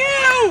 That's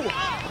you.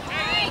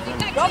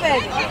 Go,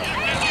 baby.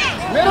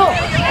 Middle.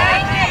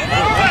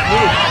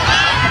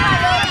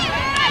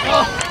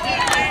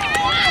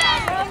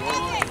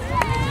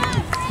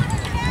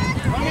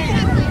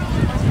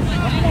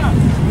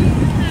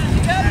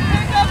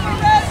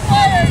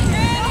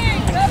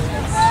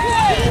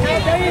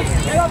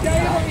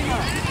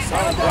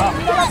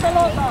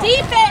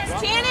 Defense,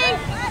 Channing.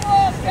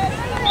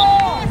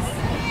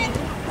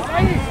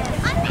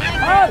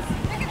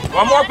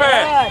 One more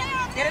pass.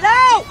 Get it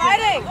out!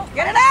 Fighting!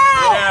 Get it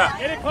out! Yeah.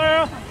 Get it,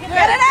 Clara.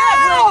 Get it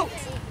out!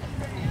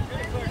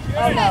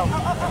 Oh no.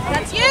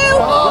 That's you.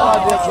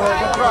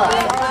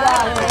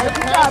 Good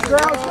job,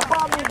 girls. Good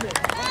ball movement.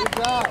 Good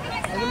job.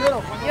 In the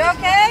middle. You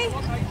okay?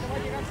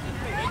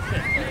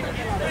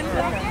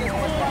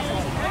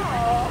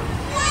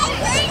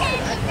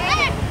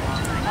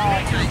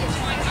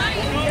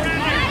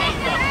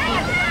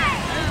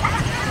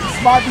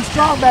 Smart, be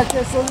strong back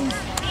there, Sully.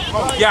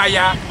 Yeah,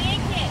 yeah.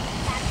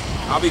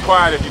 I'll be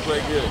quiet if you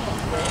play good.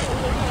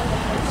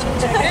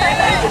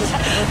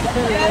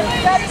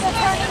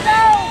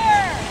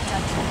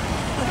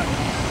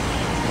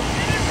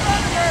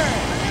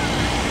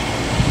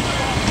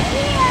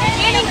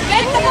 Channing,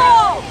 get the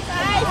ball.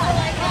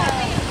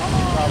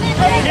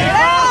 Get it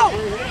out!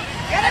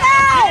 Get it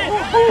out!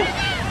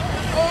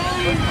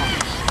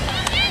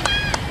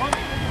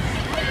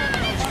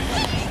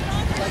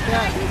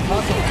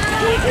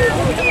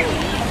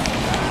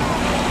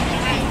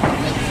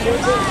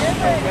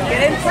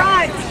 Get in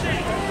front!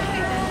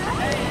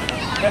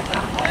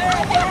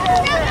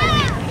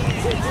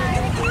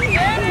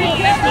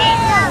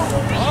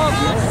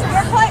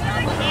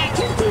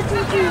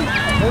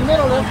 In the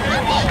middle, then.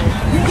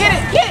 Get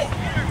it! Get it!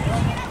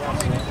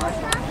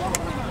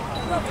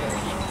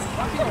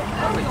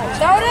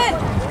 Throw it in!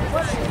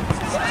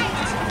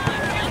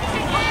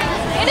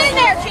 Get in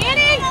there,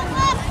 Channing.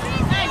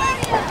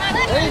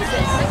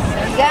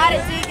 You got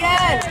it,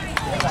 Deacon!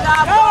 Good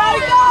job, go,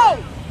 Eddie, go!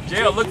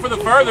 Jail, look for the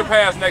further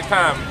pass next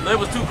time. Liv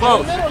was too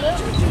close.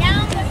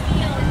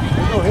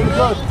 Oh, here we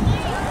go.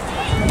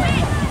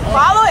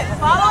 Follow it!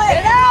 Follow it!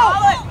 Get it out!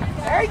 Follow it.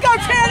 There you go,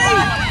 Channing!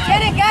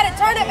 Channing, got it!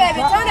 Turn it,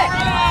 baby! Turn it!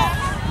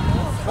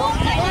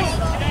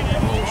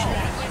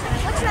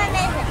 Which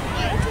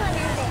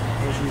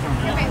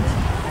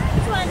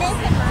one is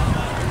it?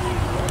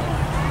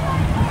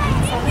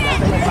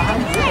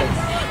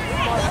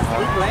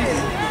 Which one is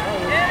it?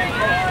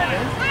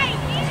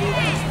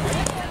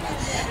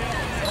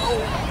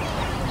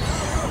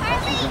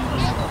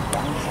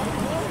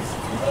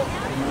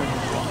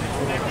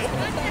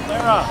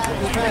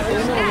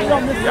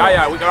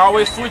 Yeah, we can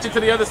always switch it to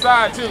the other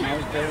side too.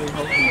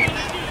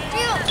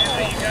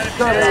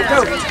 Go,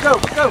 go, go,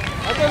 go.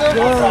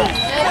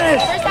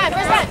 First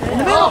time. In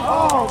the middle.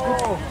 Oh,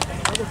 good.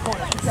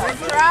 Good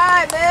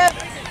try, Liv!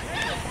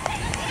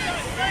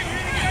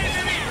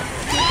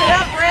 Keep it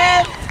up,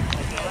 Red!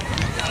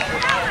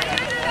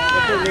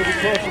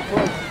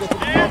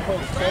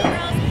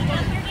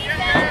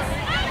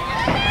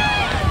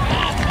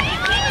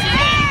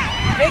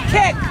 Big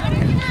kick!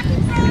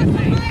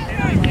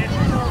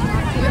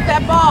 Get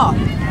that ball!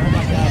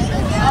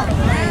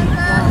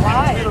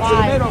 Why?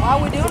 Why are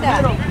we doing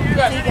that?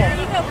 Good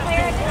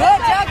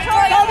job,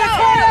 Troy! Go,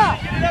 Victoria!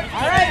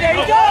 All right, there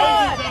you go!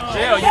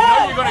 Jail, you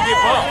know you're going to get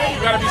bumped.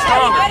 You got to be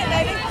stronger.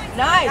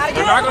 Nice!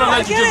 They're not going to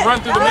let you just run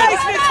through the middle.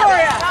 Nice,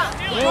 Victoria!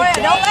 Victoria,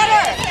 don't let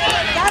her!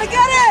 Gotta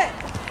get it!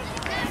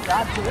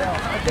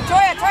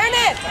 Victoria, turn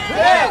it!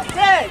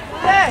 Good!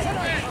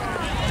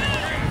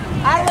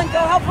 Adeline, go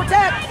help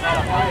protect!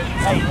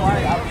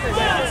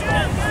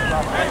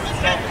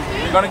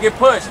 You're going to get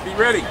pushed. Be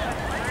ready.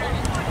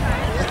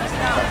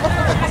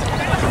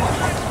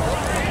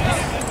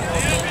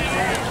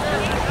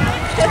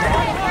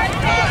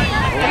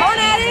 Come on,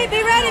 Addie,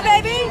 be ready,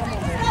 baby!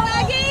 Go,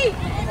 Aggie.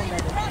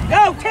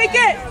 Go, take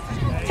it!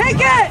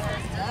 Take it!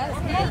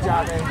 Good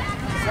job, Eddie.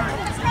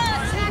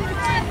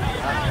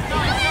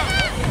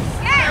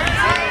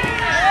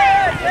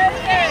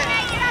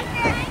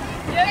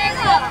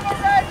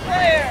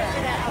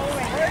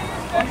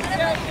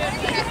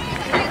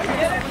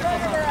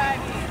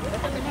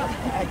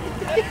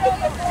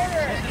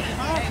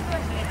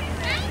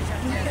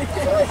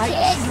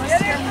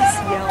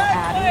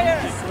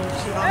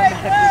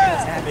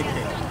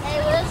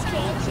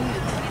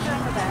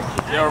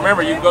 Yeah,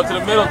 remember, you can go to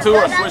the middle too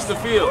or switch the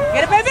field.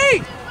 Get it,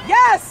 baby!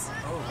 Yes!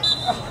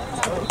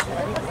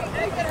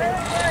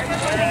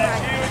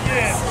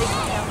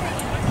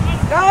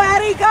 Go,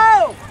 Addie,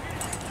 go!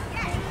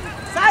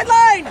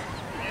 Sideline!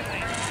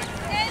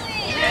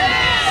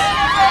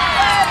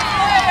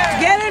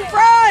 Get in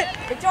front!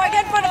 Victoria,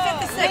 get in front of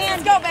 56.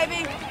 Let's go,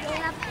 baby.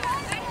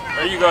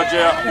 There you go,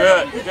 Jail.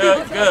 Good.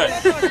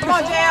 Come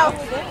on, Jail.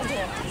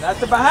 That's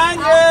the behind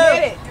you.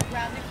 Get it.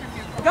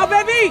 Go,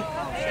 baby.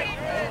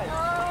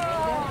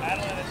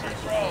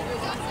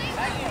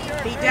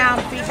 Feet down,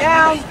 feet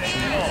down.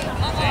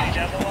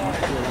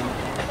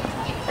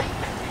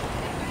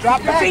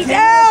 Drop your feet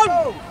down.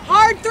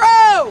 Hard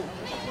throw.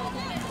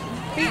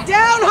 Feet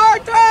down,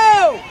 hard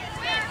throw.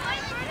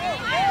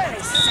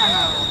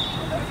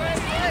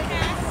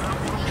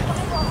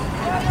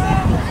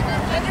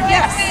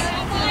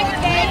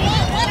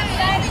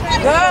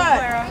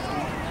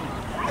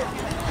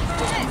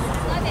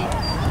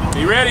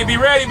 ready, be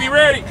ready, be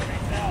ready.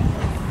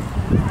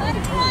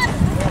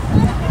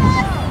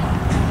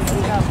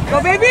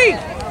 Go, baby!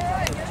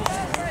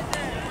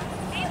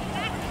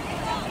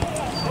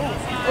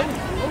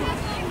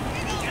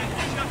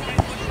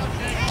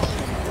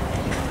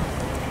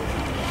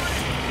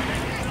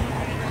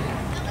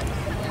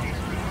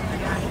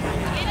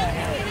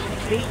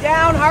 Feet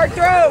down, hard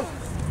throw.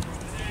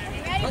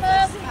 Ready,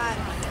 move?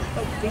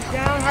 Feet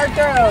down, hard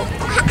throw.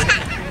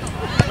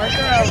 Hard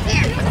throw.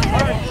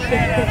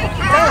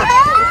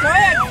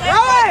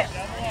 Throw it!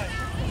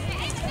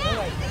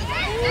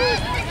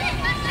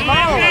 Come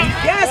on.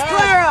 Yes,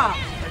 Clara!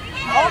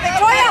 Oh,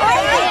 Victoria,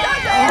 hurry!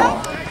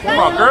 Come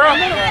on, girl.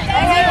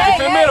 Get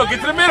to the middle, get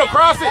to the middle,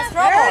 cross it.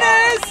 There it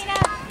is!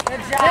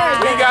 Good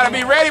job. You gotta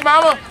be ready,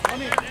 mama.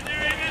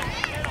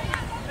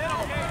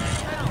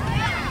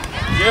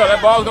 Yeah, that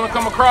ball's gonna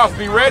come across.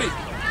 Be ready.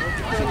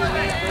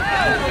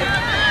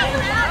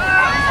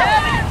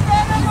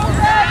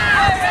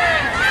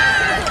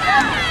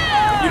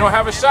 If you don't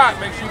have a shot,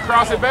 make sure you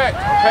cross it back or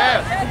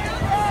pass.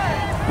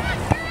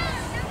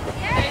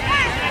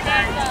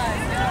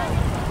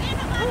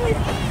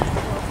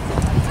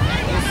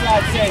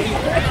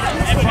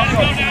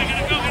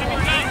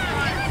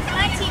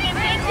 My team and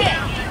big kick.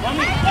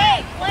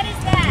 Hey, what is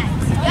that?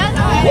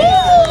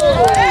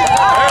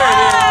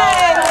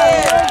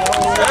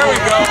 There we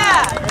go.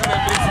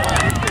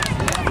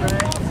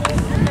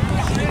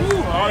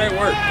 All that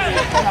work. I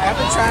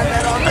haven't tried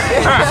that on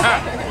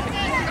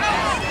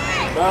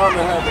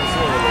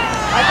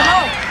Right, come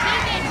on.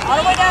 All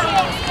the way down.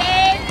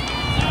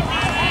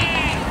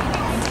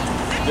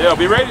 Yeah,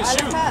 be ready to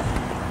shoot.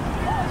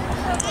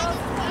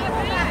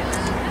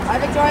 All right,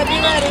 Victoria, be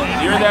ready.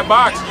 You're in that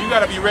box. You got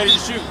to be ready to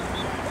shoot.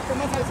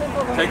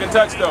 Take a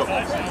touch, though.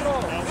 Fast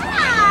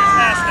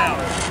now.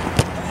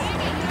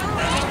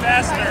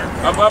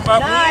 Faster. Up, up,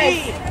 up.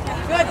 Nice.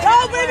 Good.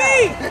 Go,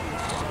 baby!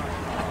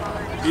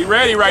 Be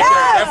ready right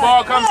there. That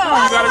ball comes through.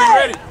 You got to be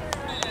ready.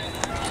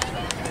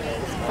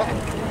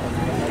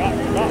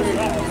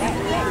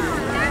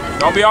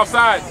 Don't be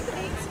offside.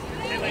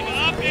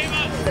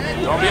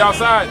 Don't be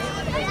offside.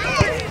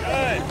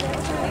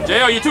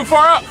 JL, you're too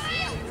far up.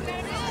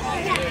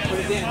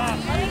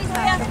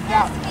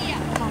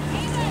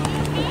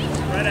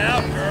 Spread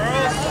out,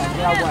 girls.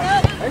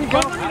 There you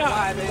go.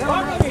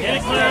 Get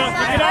it clear.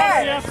 Pick it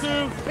up,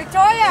 Yasu.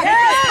 Victoria,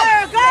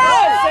 Yes, go!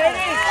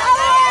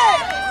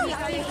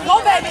 go,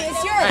 baby.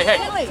 It's yours. Hey, hey.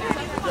 Kinley.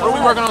 What are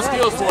we working on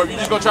skills for if you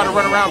just go try to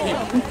run around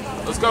people?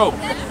 Let's go.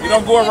 You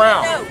don't go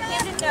around.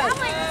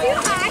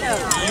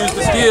 You use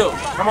the skill.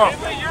 Come on.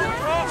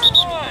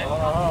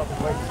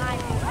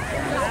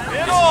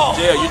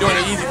 Yeah, you're doing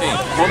the easy thing.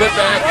 Pull it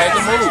back, make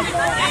a move.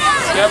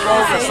 Step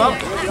over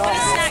something.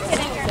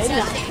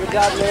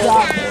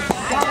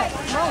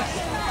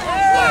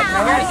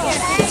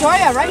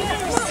 Victoria, right here.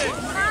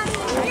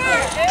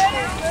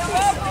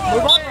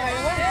 Move on right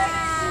away.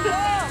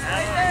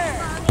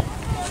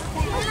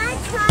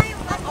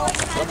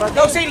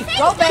 Go, Sadie!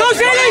 Go, baby. Go,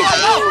 Sadie!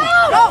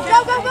 Go,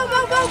 go, go, go, go,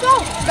 go, go.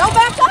 Don't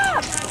back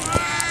up.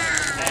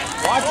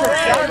 Watch her.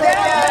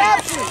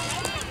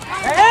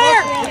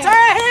 Here! It's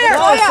right here!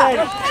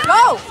 Victoria,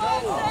 go.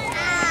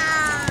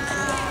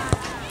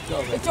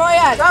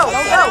 Victoria, go,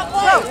 go, go,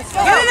 go.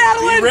 Get it,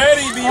 Adeline! Be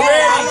ready, be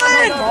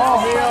ready.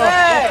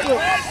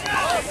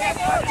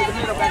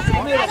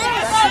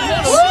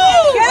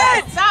 Woo! Get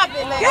it! Stop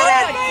it, man.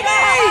 Get it,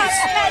 babies!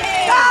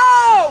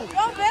 Go!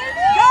 Go, baby.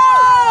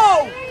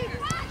 Go!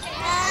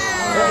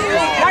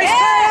 Nice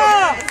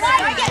Clara!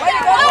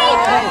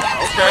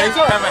 Okay,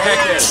 have a heck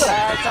there.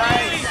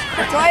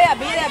 Victoria,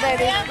 be there,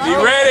 baby. Be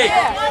ready.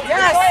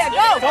 Yes! Victoria,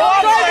 go. Go,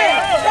 drive it!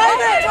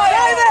 Drive it!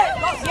 Drive it!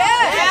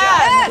 Yes,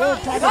 yes.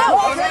 Go.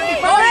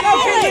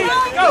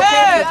 Go,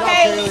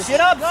 Kaylee! Get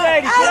up,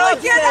 Sadie.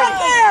 Adeline, get up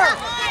there!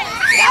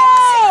 Go!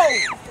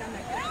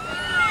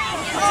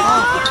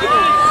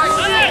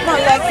 Come on,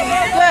 Lexi.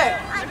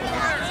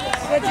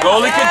 Good.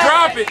 Goalie can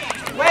drop it.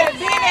 Way to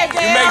be there,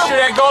 You make sure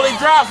that goalie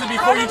drops it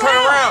before you turn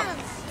around.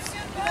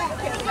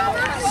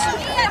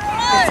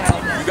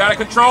 You got to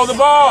control the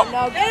ball.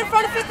 No, get in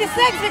front of 56,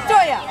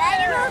 Victoria.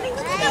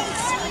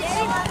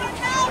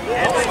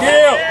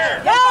 Skill.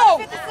 Go!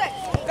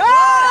 56. Go!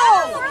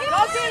 Go,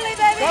 Kinley,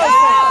 baby.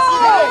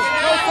 Go.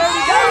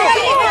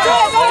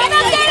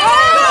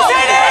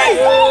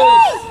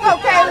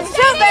 Okay,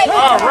 shoot, baby.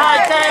 All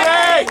right,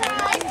 Kaylee.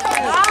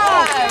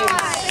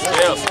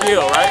 Yeah,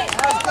 skill, right?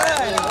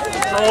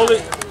 Control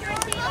it.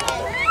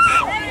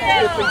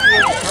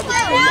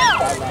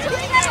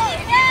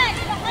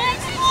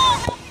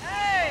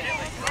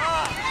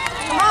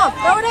 Come on,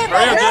 throw it in,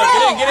 Hurry baby. up,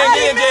 Jill. Get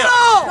in, Jill.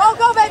 Go,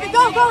 go, baby.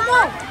 Go, go, go.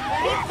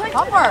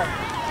 Help her.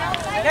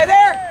 Stay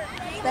there!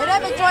 Stay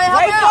there, Victoria.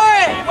 Help Wait her for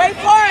out. it! Wait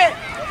for it!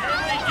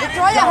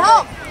 Victoria,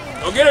 help.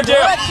 Go get her,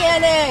 Jill. Good,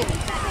 Channing.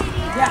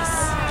 Yes!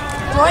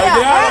 Victoria,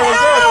 Good job, help.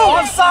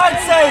 good. Onside,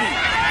 Sadie.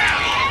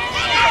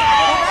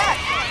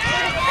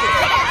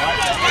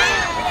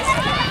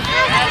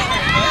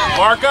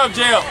 Mark up,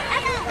 Jill.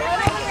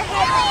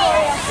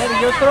 Sadie,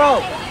 your throw.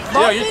 Yeah,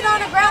 Both you, feet on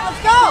the ground.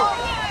 Let's go.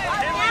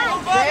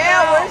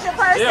 Yeah, where's your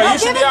person? Yeah, you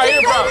should be out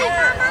here, probably.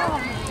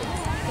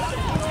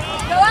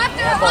 Go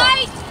after the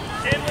light.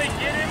 Kinley,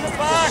 get in the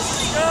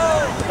box.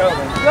 Go.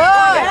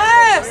 Good.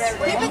 Yes.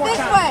 Keep it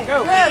this way.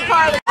 Good,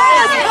 Carly.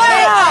 Yes,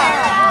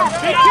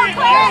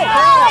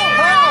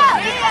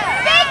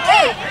 Big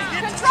kid.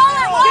 Control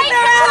it, White.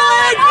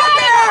 Control it. Get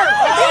there!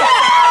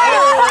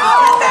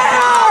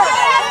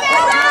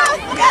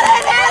 Get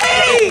it,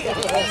 Eddie!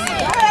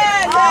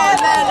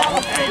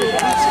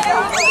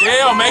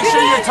 Yeah, make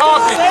sure you're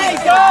talking. Hey,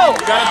 go!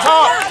 You gotta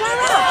talk.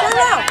 Turn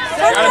around.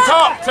 You gotta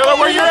talk. Tell her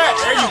where you're at.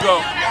 There you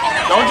go.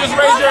 Don't just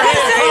raise your hand.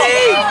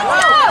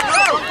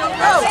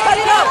 Cut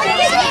it out. You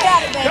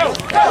got it, baby.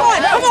 Come on,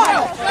 come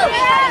on!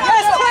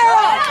 Yes,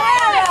 Clara!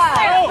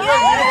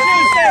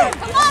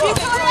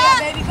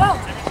 Baby, go.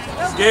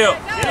 Skill.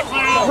 Get up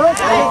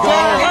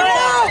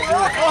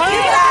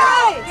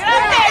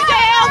there,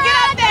 JL. Get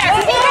up there.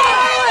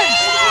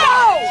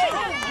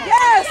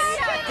 Yes!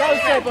 Go,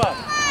 step up.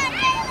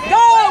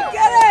 Go!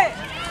 Get it!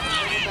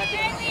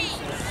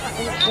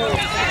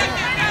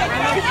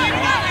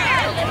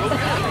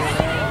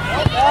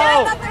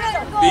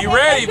 Be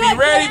ready, be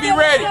ready, be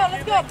ready.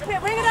 Let's go.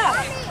 Bring it up.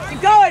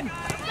 Keep going!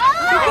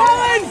 Keep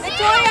going!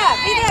 Victoria,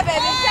 be there,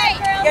 baby.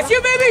 Yes, you,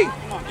 baby!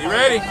 Be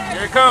ready.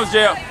 Here it comes,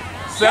 Jail.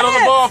 Settle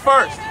the ball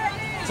first.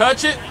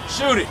 Touch it,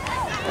 shoot it.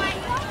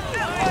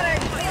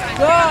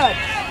 Good.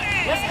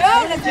 Let's go.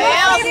 Let's go.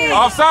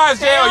 Offsides,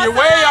 Jail. You're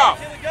way off.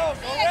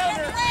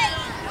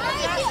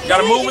 You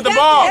gotta move with the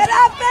ball. Get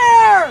up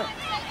there!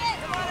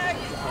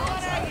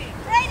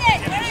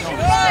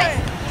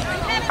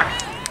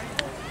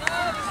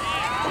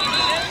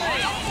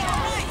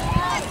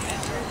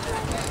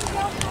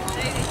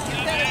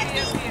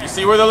 You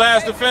see where the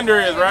last defender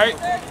is, right?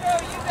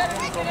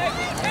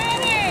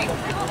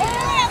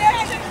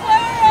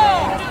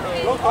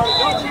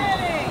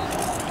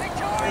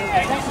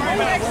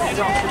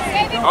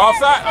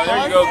 Offside. Oh, there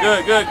you go.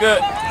 Good, good,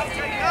 good.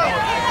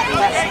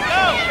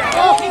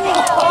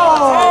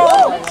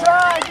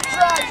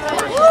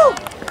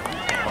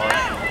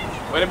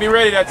 Way to be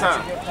ready that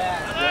time.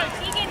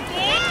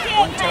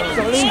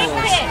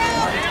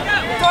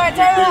 Victoria,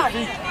 turn around.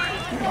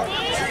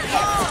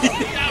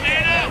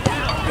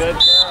 Good.